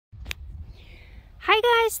Hi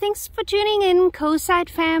guys, thanks for tuning in Coastside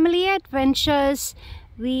Family Adventures.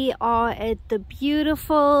 We are at the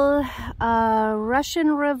beautiful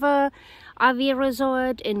Russian River RV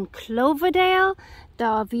Resort in Cloverdale. The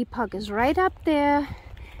RV park is right up there.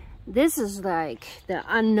 This is like the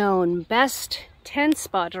unknown best tent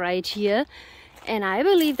spot right here. And I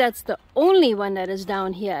believe that's the only one that is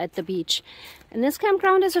down here at the beach. And this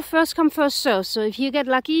campground is a first come first serve. So if you get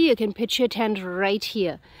lucky, you can pitch your tent right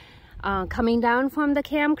here. Coming down from the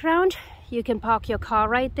campground, you can park your car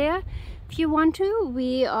right there if you want to.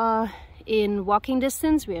 We are in walking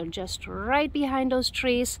distance. We are just right behind those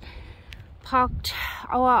trees, parked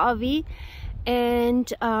our RV,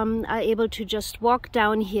 and are able to just walk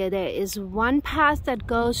down here. There is one path that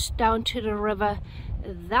goes down to the river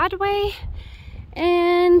that way,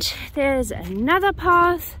 and there's another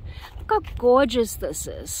path. Look how gorgeous this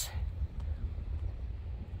is.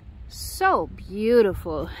 So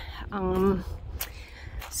beautiful.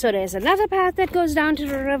 So there's another path that goes down to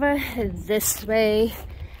the river this way,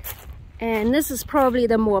 and this is probably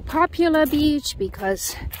the more popular beach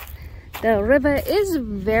because the river is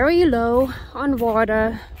very low on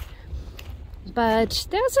water, but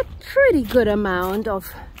there's a pretty good amount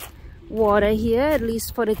of water here, at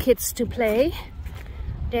least for the kids to play.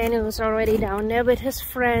 Daniel is already down there with his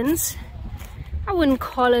friends. I wouldn't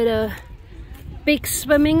call it a big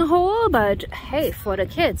swimming hole, but hey, for the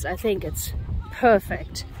kids I think it's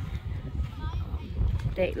perfect.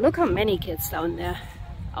 Look how many kids down there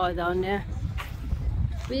are down there.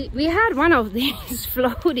 We had one of these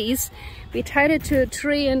floaties. We tied it to a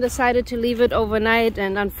tree and decided to leave it overnight,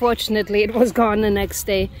 and unfortunately it was gone the next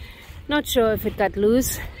day. Not sure if it got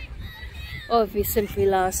loose or if we simply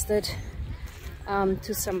lost it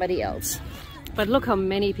to somebody else. But look how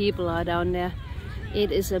many people are down there. It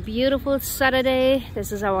is a beautiful Saturday.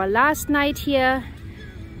 This is our last night here.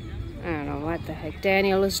 I don't know what the heck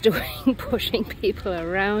Daniel is doing, pushing people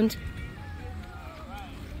around.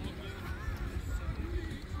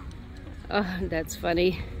 Oh, that's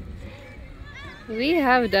funny. We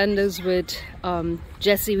have done this with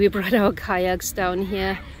Jesse. We brought our kayaks down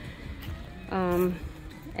here and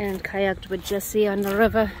kayaked with Jesse on the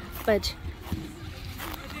river, but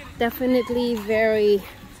definitely very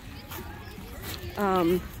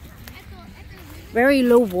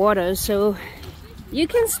low water, so you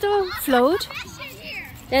can still float.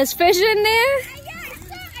 There's fish in there?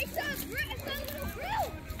 I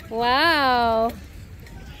saw wow,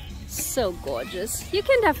 so gorgeous. You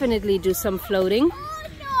can definitely do some floating.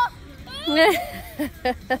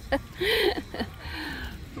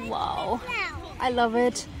 Wow, I love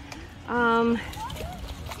it.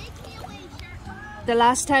 The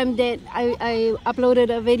last time that I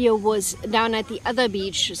uploaded a video was down at the other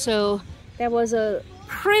beach, so there was a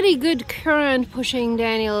pretty good current pushing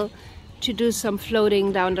Daniel to do some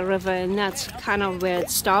floating down the river, and that's kind of where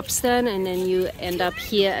it stops then, and then you end up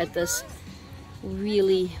here at this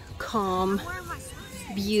really calm,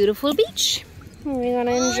 beautiful beach. We're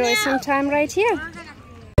gonna enjoy some time right here.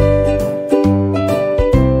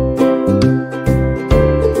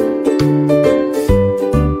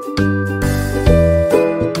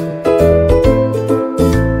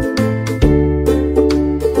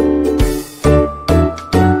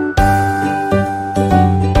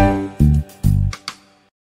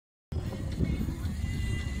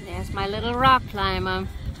 My little rock climber.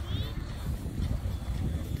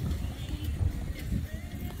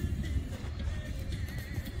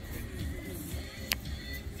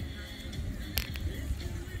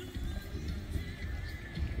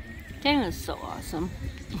 Dang, is so awesome.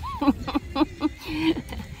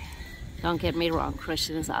 Don't get me wrong,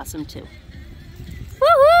 Christian is awesome too.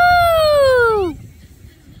 Woohoo!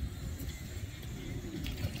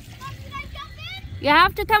 You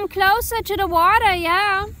have to come closer to the water,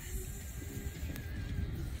 yeah.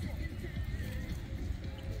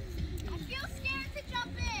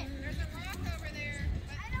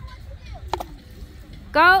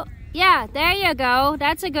 Go, yeah, there you go.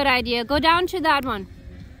 That's a good idea. Go down to that one.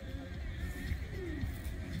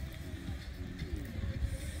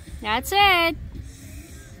 That's it.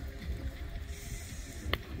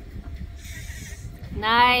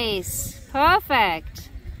 Nice. Perfect.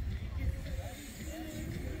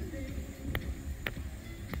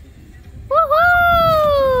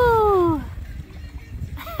 Woohoo!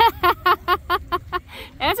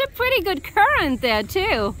 There's a pretty good current there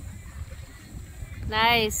too.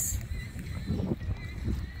 Nice.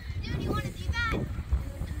 Dude, you want to do that?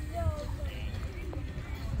 No.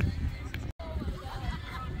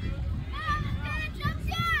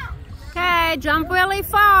 Okay, jump really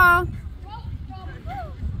far.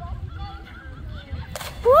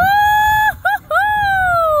 Woo!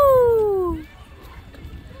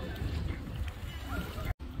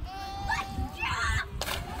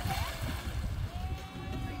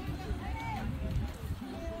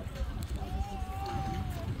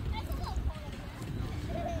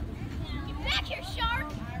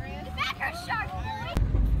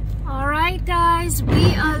 guys,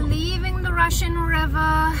 we are leaving the Russian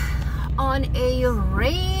River on a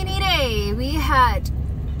rainy day. We had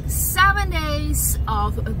 7 days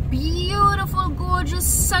of beautiful, gorgeous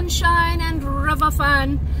sunshine and river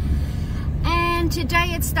fun, and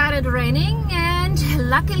today it started raining, and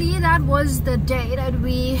luckily that was the day that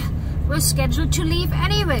we were scheduled to leave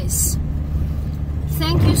anyways.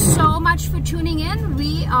 Thank you so much for tuning in.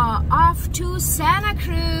 We are off to Santa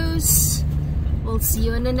Cruz. We'll see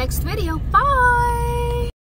you in the next video. Bye!